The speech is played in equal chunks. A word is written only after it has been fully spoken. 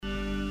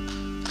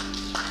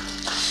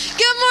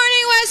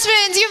best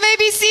friends, you may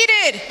be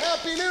seated.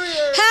 Happy New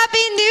Year!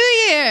 Happy New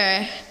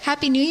Year!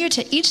 Happy New Year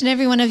to each and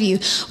every one of you.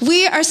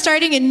 We are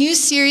starting a new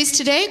series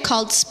today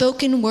called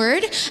Spoken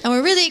Word, and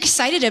we're really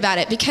excited about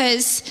it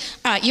because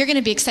you're going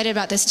to be excited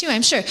about this too,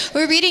 I'm sure.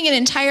 We're reading an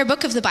entire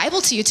book of the Bible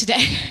to you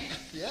today.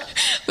 Yeah.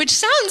 Which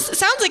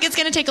sounds like it's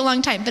going to take a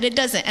long time, but it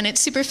doesn't, and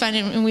it's super fun,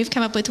 and we've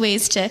come up with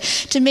ways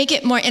to make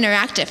it more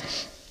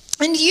interactive.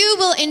 And you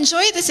will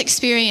enjoy this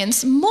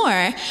experience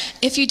more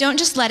if you don't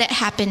just let it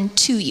happen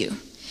to you.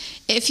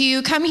 If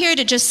you come here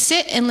to just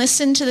sit and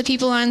listen to the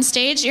people on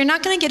stage, you're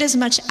not going to get as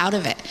much out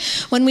of it.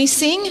 When we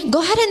sing,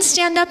 go ahead and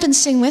stand up and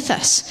sing with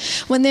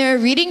us. When there are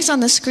readings on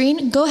the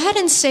screen, go ahead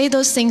and say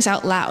those things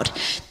out loud.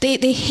 They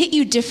hit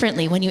you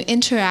differently when you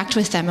interact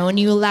with them and when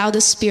you allow the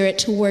Spirit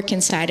to work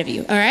inside of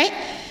you, all right?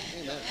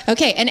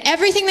 Okay, and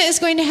everything that is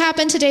going to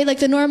happen today, like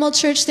the normal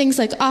church things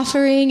like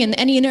offering and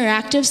any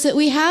interactives that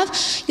we have,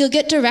 you'll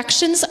get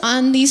directions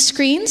on these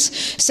screens.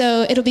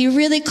 So it'll be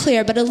really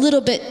clear, but a little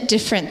bit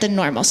different than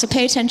normal. So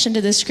pay attention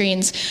to the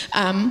screens.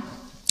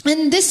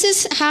 And this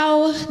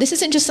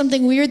isn't just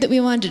something weird that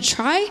we wanted to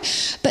try,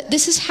 but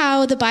this is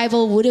how the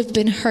Bible would have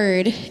been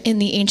heard in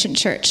the ancient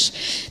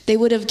church. They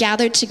would have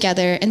gathered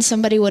together and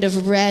somebody would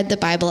have read the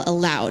Bible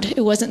aloud.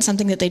 It wasn't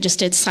something that they just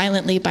did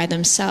silently by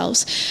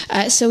themselves.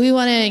 So we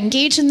want to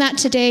engage in that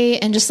today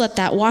and just let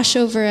that wash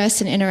over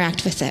us and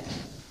interact with it.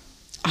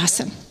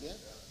 Awesome.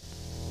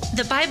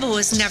 The Bible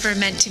was never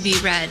meant to be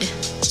read.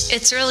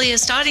 Its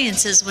earliest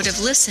audiences would have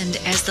listened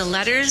as the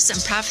letters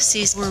and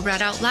prophecies were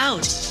read out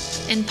loud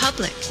in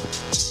public.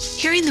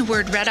 Hearing the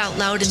word read out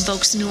loud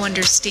invokes new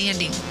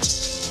understanding.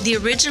 The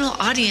original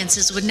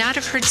audiences would not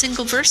have heard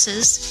single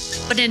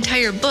verses, but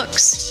entire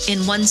books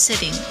in one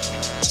sitting.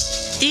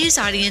 These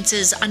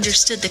audiences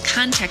understood the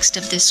context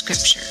of this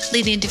scripture,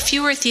 leading to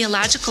fewer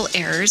theological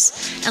errors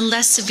and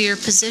less severe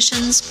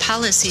positions,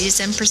 policies,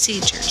 and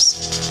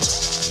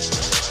procedures.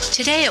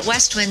 Today at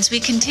Westwinds, we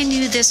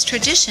continue this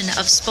tradition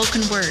of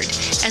spoken word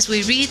as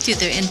we read through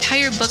the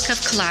entire book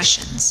of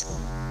Colossians.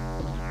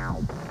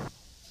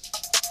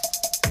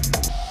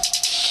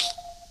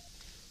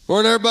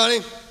 Morning, everybody.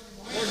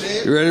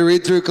 Morning. You ready to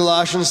read through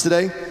Colossians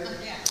today?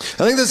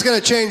 I think that's going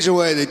to change the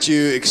way that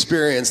you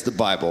experience the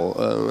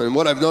Bible. And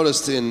what I've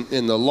noticed in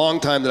the long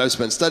time that I've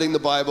spent studying the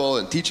Bible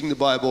and teaching the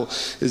Bible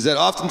is that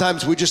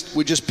oftentimes we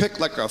just pick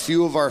like a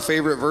few of our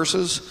favorite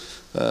verses,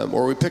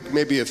 or we pick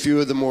maybe a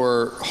few of the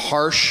more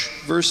harsh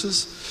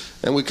verses,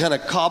 and we kind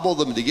of cobble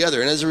them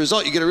together. And as a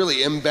result, you get a really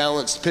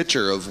imbalanced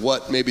picture of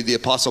what maybe the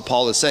Apostle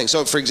Paul is saying.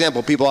 So, for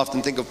example, people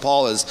often think of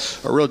Paul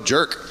as a real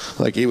jerk,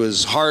 like he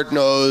was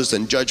hard-nosed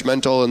and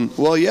judgmental. And,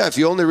 well, yeah, if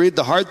you only read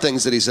the hard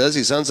things that he says,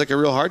 he sounds like a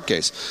real hard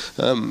case.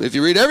 If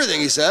you read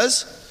everything he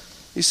says,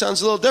 he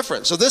sounds a little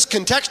different. So this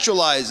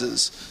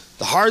contextualizes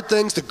the hard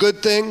things, the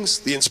good things,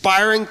 the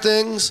inspiring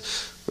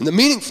things, and the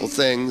meaningful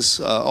things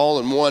all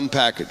in one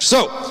package.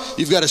 So,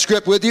 you've got a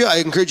script with you. I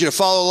encourage you to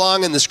follow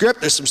along in the script.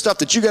 There's some stuff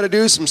that you got to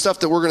do, some stuff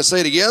that we're going to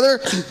say together.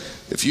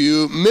 If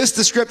you miss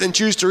the script and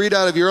choose to read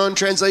out of your own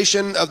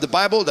translation of the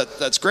Bible,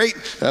 that's great.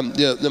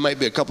 There might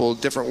be a couple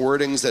different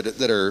wordings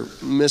that are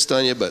missed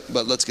on you,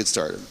 but let's get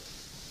started.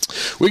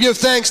 We give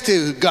thanks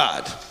to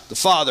God, the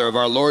Father of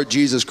our Lord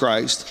Jesus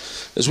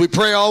Christ, as we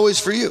pray always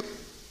for you.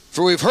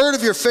 For we've heard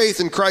of your faith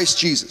in Christ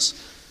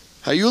Jesus,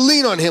 how you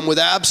lean on him with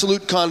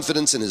absolute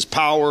confidence in his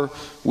power,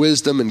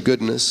 wisdom, and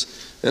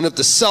goodness, and of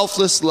the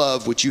selfless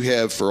love which you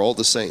have for all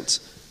the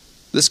saints.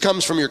 This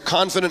comes from your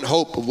confident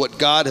hope of what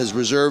God has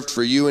reserved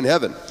for you in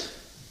heaven.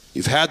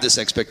 You've had this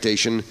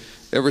expectation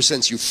ever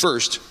since you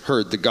first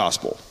heard the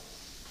gospel.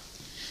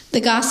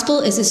 The gospel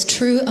is as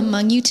true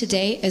among you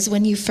today as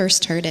when you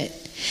first heard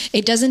it.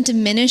 It doesn't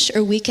diminish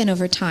or weaken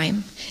over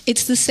time.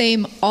 It's the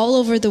same all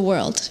over the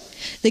world.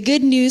 The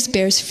good news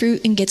bears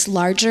fruit and gets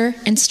larger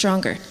and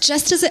stronger,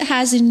 just as it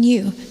has in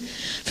you.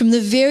 From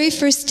the very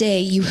first day,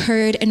 you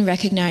heard and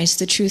recognized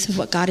the truth of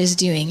what God is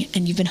doing,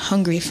 and you've been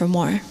hungry for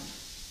more.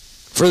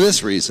 For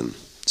this reason,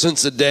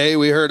 since the day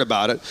we heard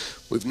about it,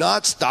 we've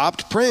not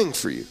stopped praying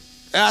for you,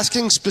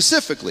 asking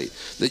specifically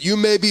that you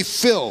may be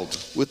filled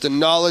with the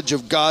knowledge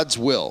of God's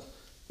will,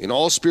 in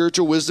all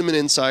spiritual wisdom and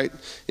insight,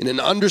 in an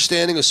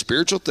understanding of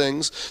spiritual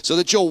things, so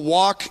that you'll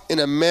walk in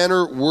a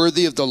manner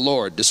worthy of the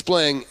Lord,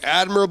 displaying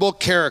admirable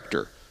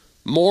character,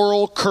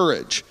 moral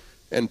courage,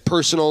 and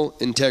personal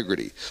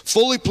integrity,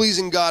 fully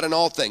pleasing God in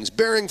all things,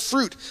 bearing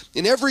fruit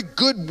in every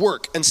good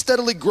work, and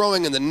steadily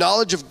growing in the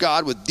knowledge of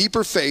God with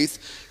deeper faith,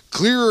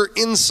 clearer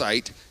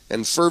insight,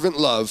 and fervent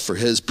love for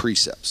his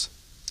precepts.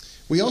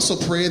 We also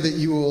pray that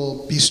you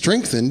will be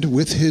strengthened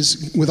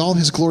with all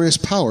his glorious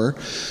power,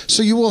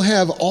 so you will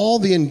have all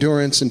the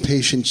endurance and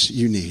patience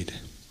you need.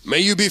 May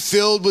you be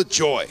filled with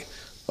joy,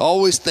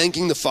 always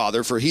thanking the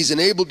Father, for he's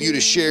enabled you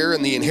to share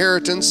in the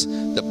inheritance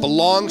that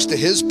belongs to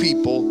his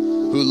people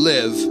who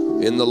live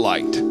in the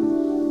light.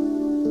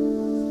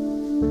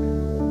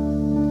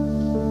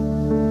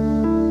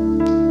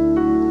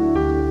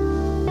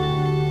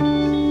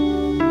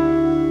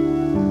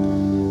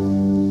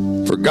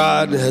 For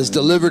God has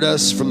delivered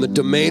us from the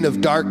domain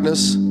of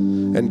darkness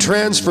and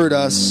transferred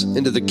us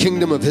into the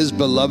kingdom of his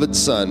beloved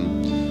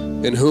Son,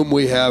 in whom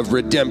we have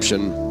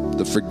redemption,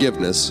 the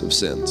forgiveness of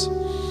sins.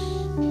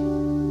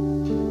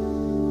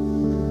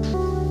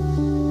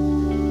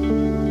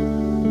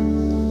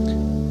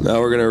 Now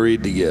we're going to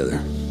read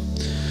together.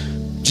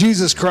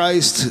 Jesus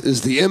Christ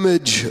is the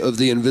image of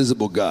the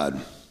invisible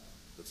God,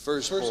 the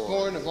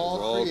firstborn of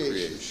all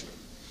creation.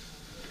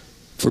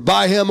 For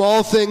by him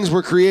all things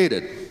were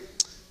created,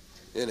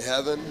 in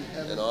heaven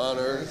and on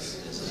earth,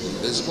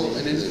 visible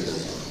and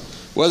invisible,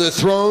 whether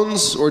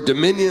thrones or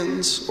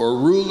dominions or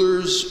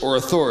rulers or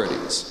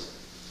authorities.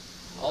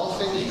 All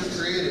things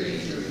were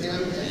created through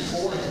him and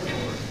for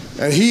him.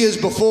 And he is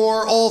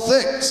before all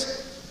things.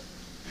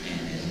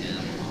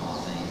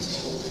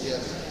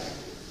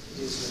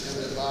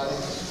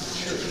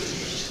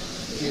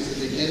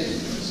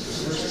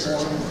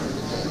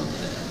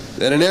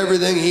 That in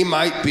everything he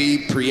might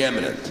be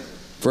preeminent.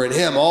 For in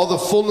him all the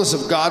fullness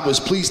of God was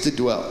pleased to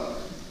dwell,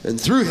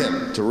 and through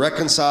him to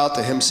reconcile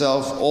to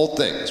himself all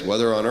things,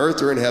 whether on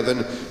earth or in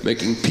heaven,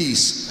 making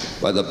peace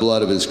by the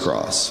blood of his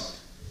cross.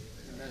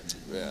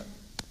 Yeah.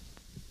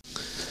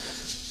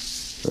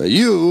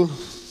 You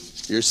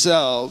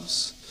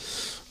yourselves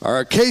are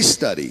a case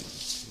study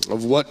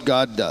of what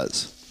God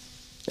does.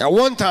 At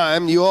one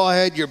time, you all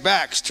had your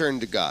backs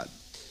turned to God,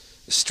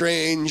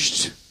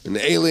 estranged and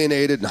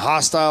alienated and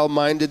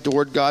hostile-minded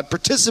toward God,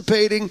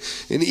 participating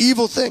in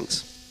evil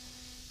things.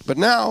 But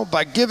now,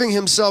 by giving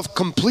himself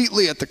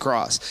completely at the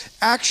cross,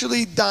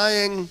 actually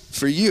dying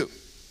for you,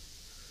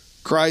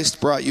 Christ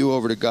brought you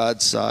over to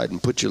God's side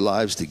and put your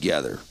lives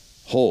together,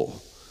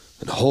 whole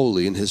and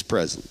holy in his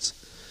presence.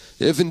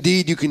 If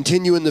indeed you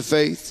continue in the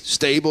faith,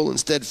 stable and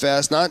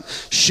steadfast, not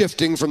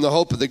shifting from the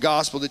hope of the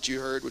gospel that you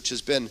heard, which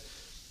has been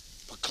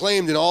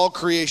proclaimed in all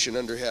creation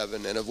under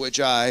heaven, and of which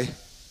I,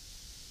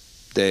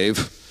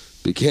 Dave,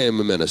 became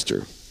a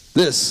minister.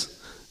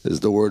 This is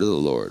the word of the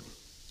Lord.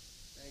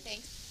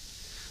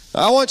 Thanks.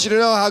 I want you to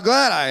know how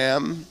glad I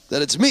am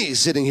that it's me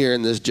sitting here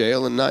in this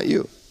jail and not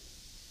you.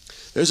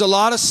 There's a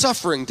lot of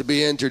suffering to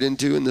be entered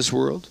into in this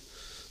world,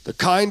 the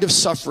kind of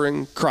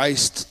suffering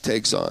Christ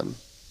takes on.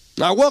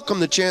 And I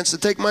welcome the chance to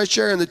take my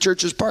share in the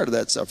church as part of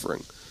that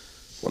suffering.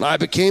 When I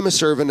became a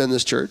servant in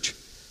this church,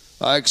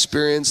 I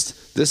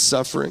experienced this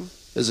suffering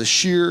as a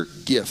sheer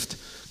gift.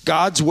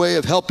 God's way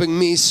of helping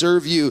me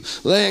serve you,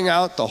 laying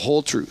out the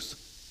whole truth.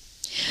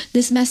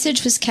 This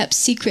message was kept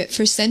secret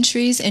for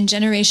centuries and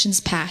generations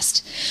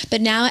past,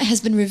 but now it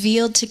has been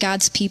revealed to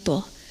God's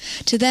people.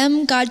 To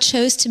them, God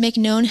chose to make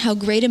known how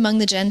great among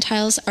the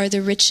Gentiles are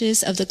the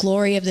riches of the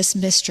glory of this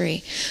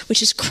mystery,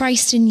 which is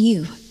Christ in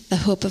you, the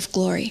hope of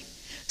glory.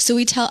 So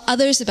we tell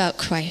others about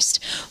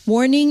Christ,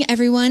 warning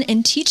everyone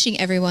and teaching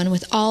everyone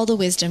with all the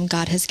wisdom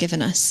God has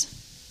given us.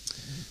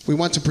 We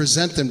want to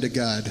present them to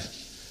God,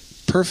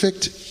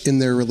 perfect in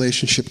their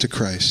relationship to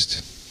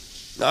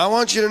Christ. Now I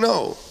want you to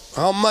know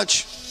how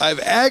much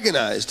I've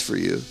agonized for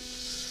you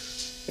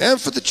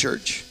and for the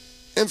church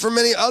and for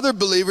many other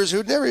believers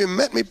who'd never even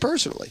met me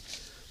personally.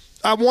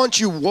 I want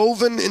you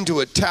woven into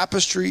a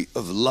tapestry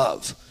of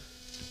love,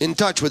 in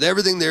touch with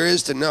everything there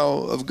is to know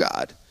of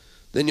God.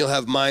 Then you'll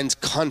have minds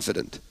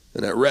confident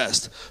and at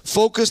rest,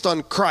 focused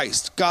on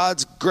Christ,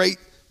 God's great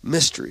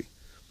mystery.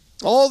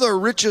 All the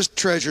richest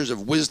treasures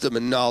of wisdom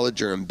and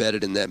knowledge are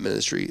embedded in that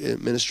ministry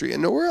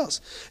and nowhere else.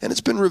 And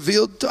it's been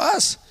revealed to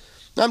us.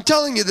 I'm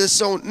telling you this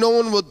so no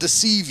one will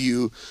deceive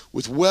you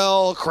with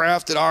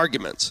well-crafted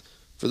arguments.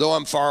 For though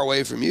I'm far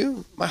away from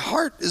you, my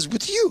heart is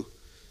with you.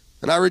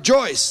 And I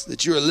rejoice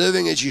that you are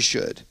living as you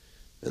should,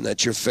 and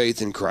that your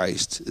faith in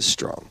Christ is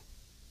strong.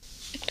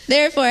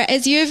 Therefore,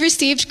 as you have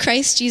received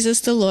Christ Jesus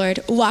the Lord,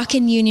 walk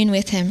in union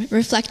with him,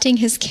 reflecting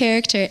his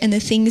character in the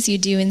things you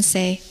do and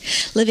say,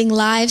 living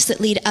lives that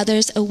lead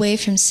others away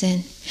from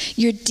sin.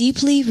 You're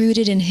deeply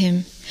rooted in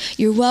him.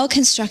 You're well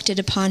constructed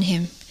upon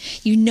him.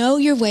 You know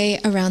your way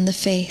around the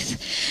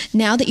faith.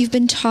 Now that you've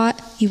been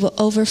taught, you will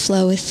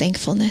overflow with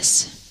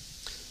thankfulness.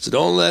 So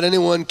don't let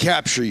anyone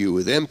capture you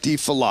with empty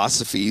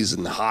philosophies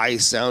and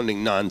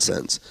high-sounding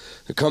nonsense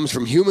that comes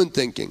from human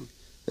thinking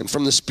and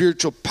from the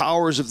spiritual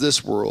powers of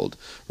this world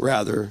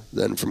rather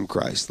than from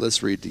Christ.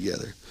 Let's read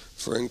together.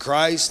 For in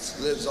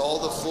Christ lives all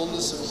the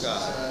fullness of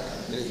God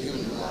in a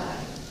human body.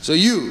 So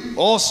you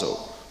also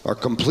are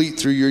complete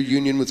through your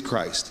union with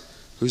Christ,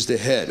 who's the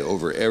head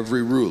over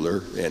every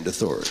ruler and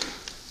authority.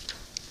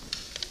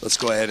 Let's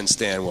go ahead and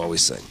stand while we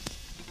sing.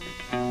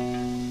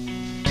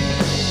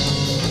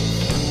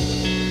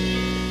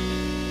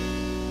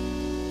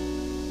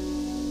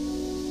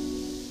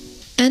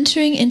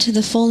 Entering into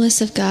the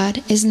fullness of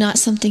God is not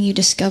something you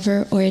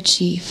discover or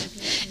achieve.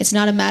 It's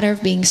not a matter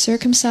of being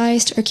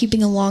circumcised or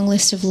keeping a long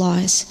list of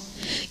laws.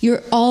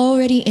 You're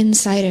already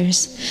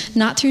insiders,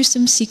 not through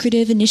some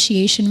secretive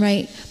initiation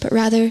rite, but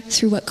rather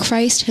through what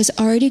Christ has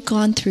already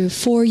gone through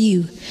for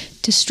you,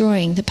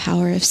 destroying the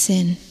power of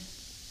sin.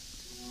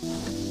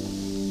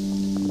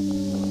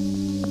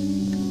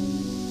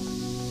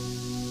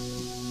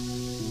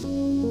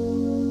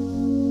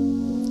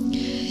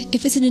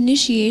 If it's an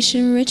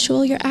initiation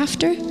ritual you're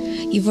after,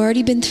 you've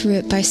already been through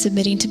it by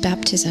submitting to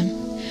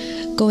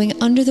baptism.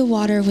 Going under the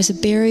water was a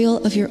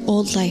burial of your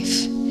old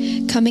life.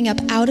 Coming up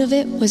out of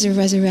it was a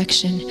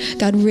resurrection,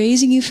 God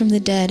raising you from the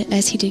dead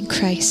as he did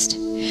Christ.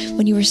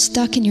 When you were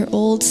stuck in your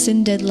old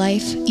sin-dead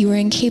life, you were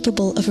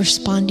incapable of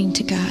responding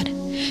to God.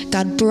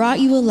 God brought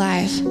you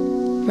alive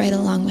right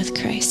along with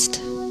Christ.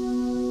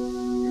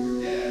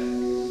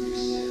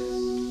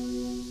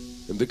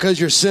 And because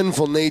your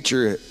sinful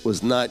nature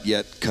was not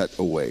yet cut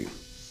away,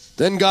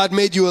 then God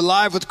made you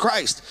alive with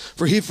Christ,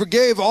 for he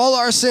forgave all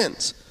our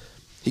sins.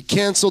 He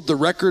canceled the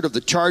record of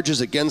the charges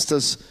against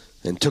us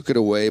and took it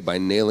away by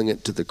nailing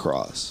it to the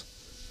cross.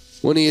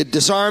 When he had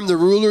disarmed the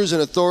rulers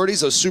and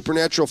authorities, those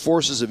supernatural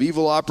forces of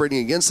evil operating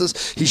against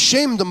us, he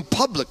shamed them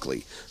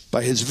publicly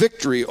by his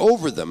victory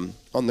over them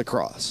on the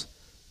cross.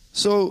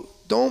 So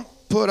don't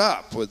put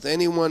up with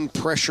anyone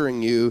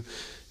pressuring you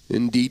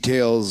in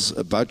details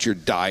about your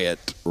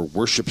diet or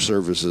worship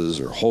services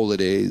or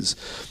holidays.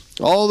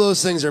 All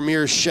those things are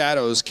mere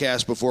shadows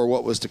cast before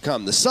what was to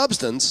come. The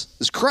substance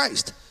is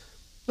Christ.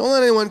 Don't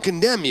let anyone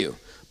condemn you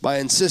by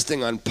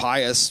insisting on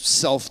pious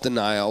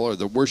self-denial or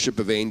the worship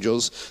of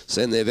angels,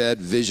 saying they've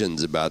had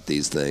visions about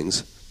these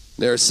things.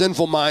 Their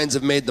sinful minds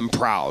have made them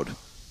proud.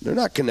 They're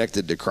not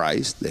connected to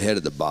Christ, the head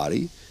of the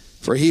body,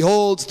 for he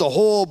holds the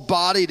whole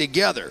body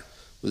together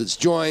with its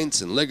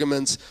joints and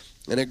ligaments,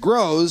 and it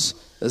grows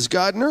as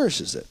God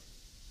nourishes it.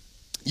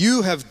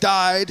 You have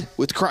died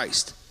with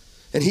Christ,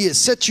 and he has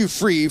set you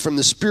free from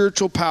the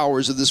spiritual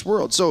powers of this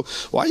world. So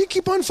why do you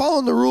keep on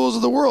following the rules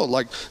of the world,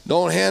 like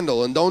don't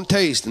handle and don't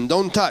taste and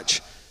don't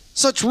touch?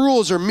 Such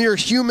rules are mere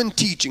human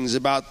teachings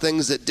about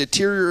things that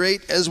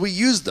deteriorate as we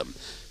use them.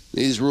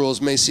 These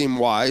rules may seem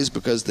wise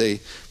because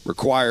they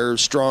require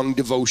strong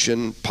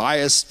devotion,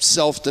 pious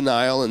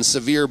self-denial, and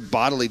severe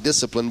bodily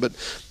discipline, but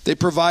they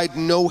provide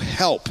no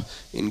help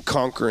in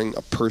conquering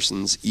a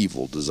person's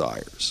evil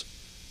desires.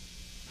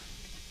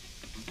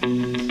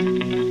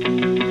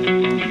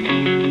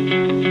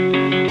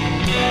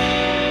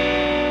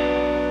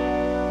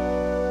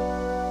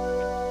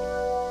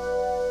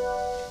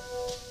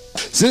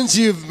 Since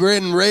you've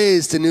been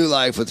raised to new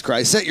life with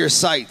Christ, set your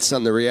sights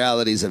on the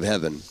realities of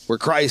heaven, where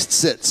Christ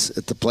sits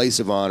at the place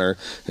of honor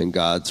in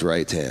God's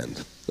right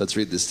hand. Let's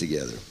read this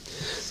together.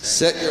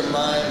 Set your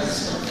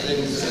minds on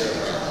things that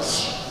are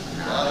above,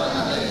 not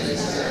on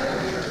things that are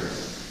on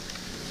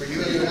earth. For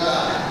you have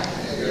died,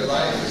 and your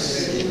life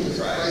is hidden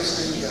with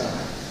Christ in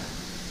God.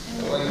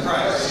 And when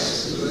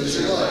Christ, who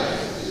is your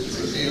life, is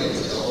revealed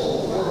to the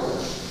whole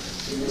world,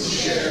 you will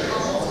share in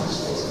all his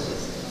glory.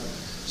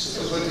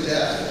 So put to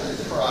death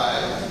the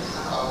pride,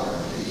 power,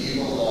 the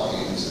evil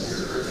longings of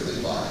your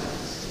earthly body,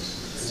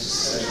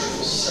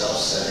 sensual,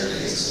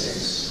 self-centered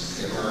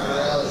instincts,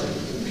 immorality,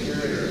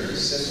 impurity,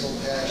 sinful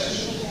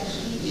passion,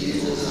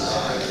 evil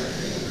desire,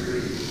 and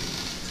greed,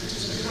 which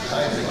is the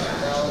kind of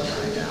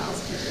idolatry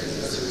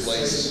that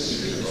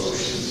replaces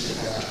devotion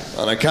to God.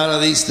 On account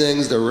of these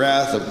things, the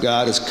wrath of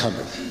God is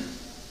coming.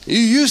 You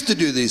used to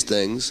do these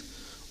things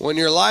when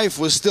your life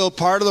was still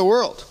part of the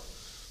world.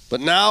 But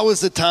now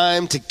is the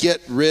time to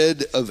get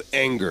rid of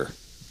anger,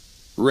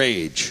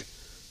 rage,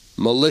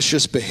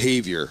 malicious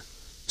behavior,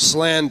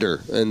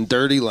 slander, and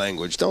dirty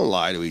language. Don't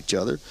lie to each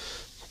other.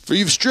 For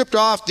you've stripped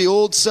off the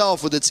old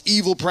self with its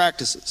evil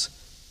practices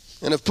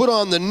and have put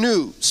on the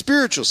new,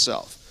 spiritual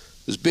self,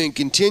 who's being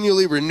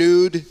continually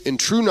renewed in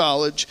true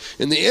knowledge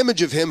in the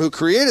image of him who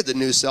created the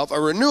new self, a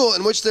renewal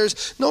in which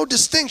there's no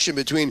distinction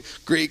between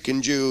Greek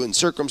and Jew and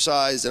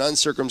circumcised and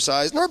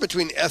uncircumcised, nor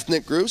between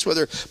ethnic groups,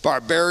 whether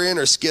barbarian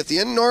or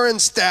Scythian, nor in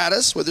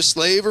status, whether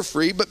slave or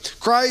free, but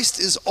Christ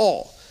is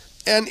all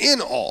and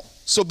in all.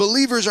 So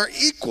believers are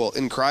equal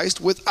in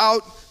Christ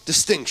without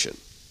distinction.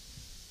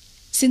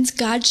 Since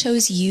God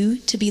chose you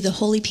to be the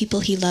holy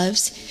people he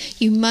loves,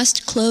 you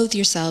must clothe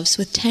yourselves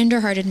with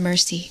tender-hearted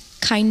mercy,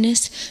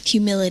 kindness,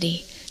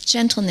 humility,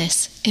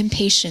 gentleness, and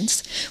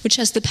patience, which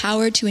has the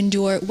power to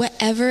endure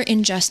whatever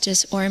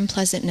injustice or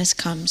unpleasantness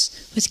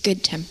comes with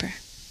good temper.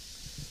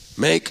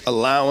 Make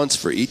allowance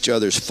for each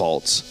other's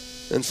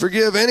faults and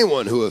forgive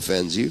anyone who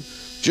offends you,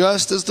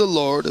 just as the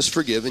Lord has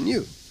forgiven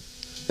you.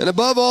 And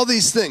above all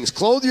these things,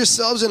 clothe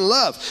yourselves in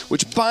love,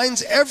 which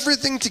binds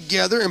everything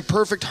together in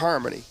perfect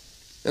harmony.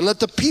 And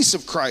let the peace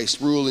of Christ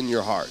rule in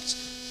your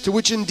hearts, to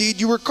which indeed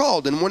you were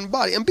called in one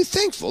body. And be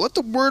thankful. Let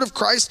the word of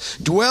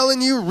Christ dwell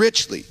in you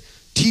richly,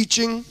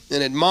 teaching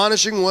and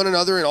admonishing one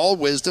another in all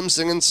wisdom,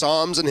 singing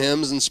psalms and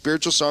hymns and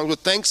spiritual songs with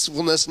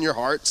thankfulness in your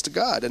hearts to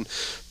God. And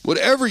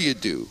whatever you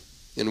do,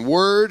 in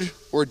word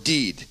or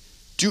deed,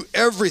 do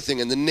everything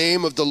in the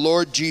name of the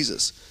Lord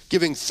Jesus,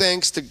 giving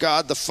thanks to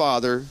God the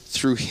Father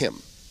through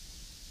him.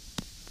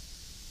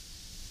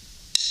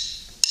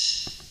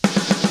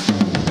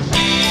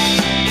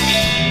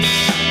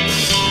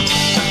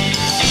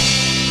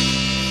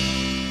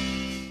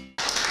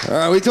 All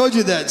right, we told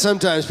you that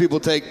sometimes people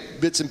take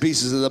bits and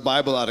pieces of the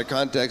Bible out of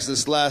context.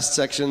 This last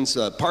section,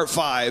 part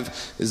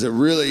 5, is a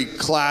really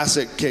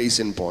classic case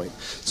in point.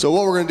 So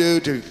what we're going to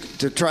do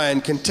to try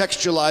and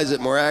contextualize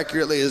it more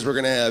accurately is we're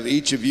going to have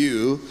each of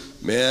you,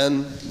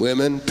 men,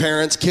 women,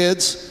 parents,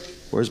 kids.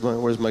 Where's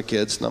my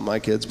kids? Not my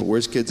kids, but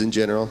where's kids in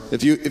general?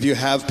 If you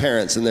have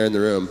parents and they're in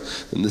the room,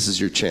 then this is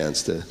your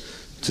chance to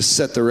to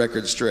set the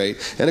record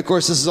straight. And of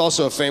course, this is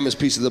also a famous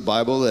piece of the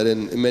Bible that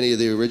in many of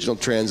the original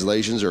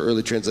translations or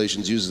early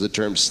translations uses the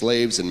term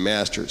slaves and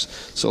masters.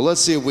 So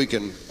let's see if we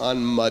can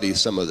unmuddy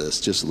some of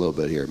this just a little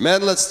bit here.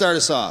 Men, let's start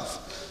us off.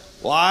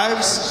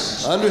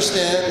 Wives,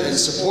 understand and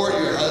support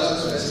your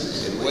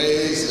husbands in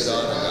ways that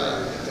honor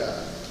God.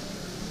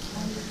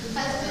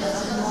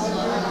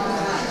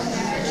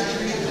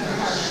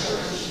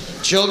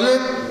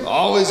 Children,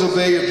 always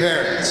obey your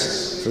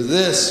parents, for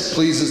this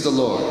pleases the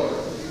Lord.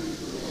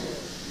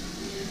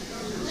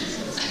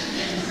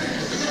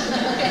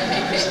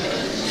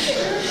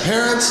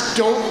 Parents,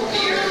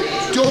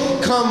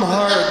 don't come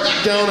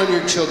hard down on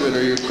your children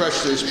or you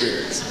crush their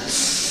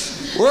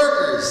spirits.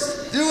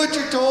 Workers, do what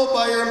you're told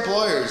by your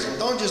employers. And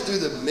don't just do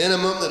the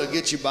minimum that'll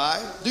get you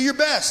by. Do your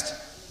best.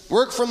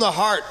 Work from the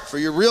heart for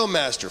your real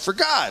master, for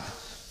God,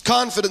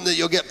 confident that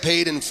you'll get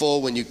paid in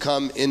full when you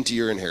come into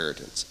your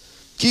inheritance.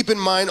 Keep in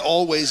mind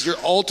always you're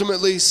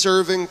ultimately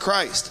serving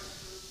Christ.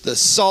 The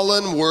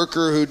sullen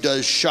worker who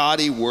does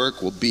shoddy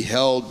work will be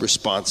held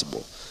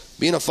responsible.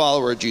 Being a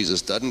follower of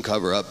Jesus doesn't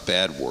cover up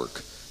bad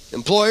work.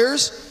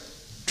 Employers,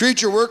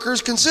 treat your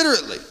workers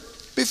considerately.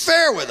 Be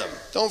fair with them.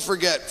 Don't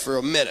forget for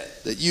a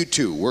minute that you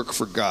too work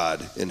for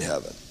God in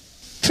heaven.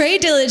 Pray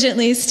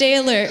diligently, stay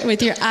alert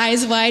with your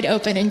eyes wide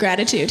open in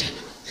gratitude.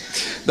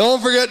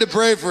 Don't forget to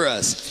pray for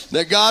us,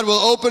 that God will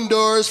open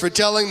doors for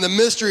telling the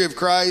mystery of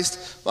Christ,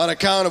 on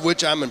account of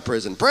which I'm in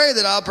prison. Pray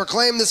that I'll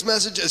proclaim this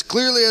message as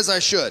clearly as I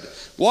should.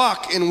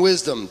 Walk in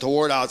wisdom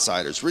toward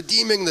outsiders,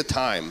 redeeming the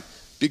time.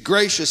 Be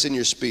gracious in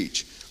your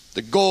speech.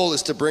 The goal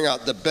is to bring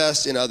out the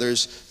best in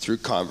others through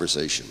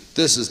conversation.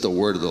 This is the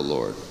word of the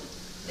Lord.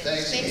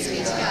 Thanks be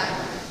to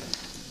God.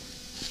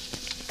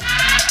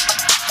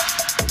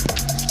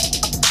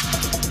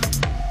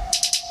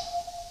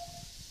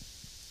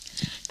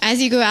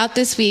 As you go out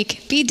this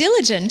week, be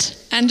diligent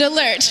and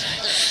alert,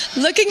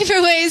 looking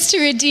for ways to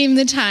redeem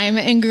the time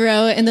and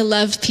grow in the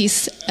love,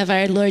 peace of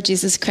our Lord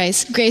Jesus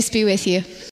Christ. Grace be with you.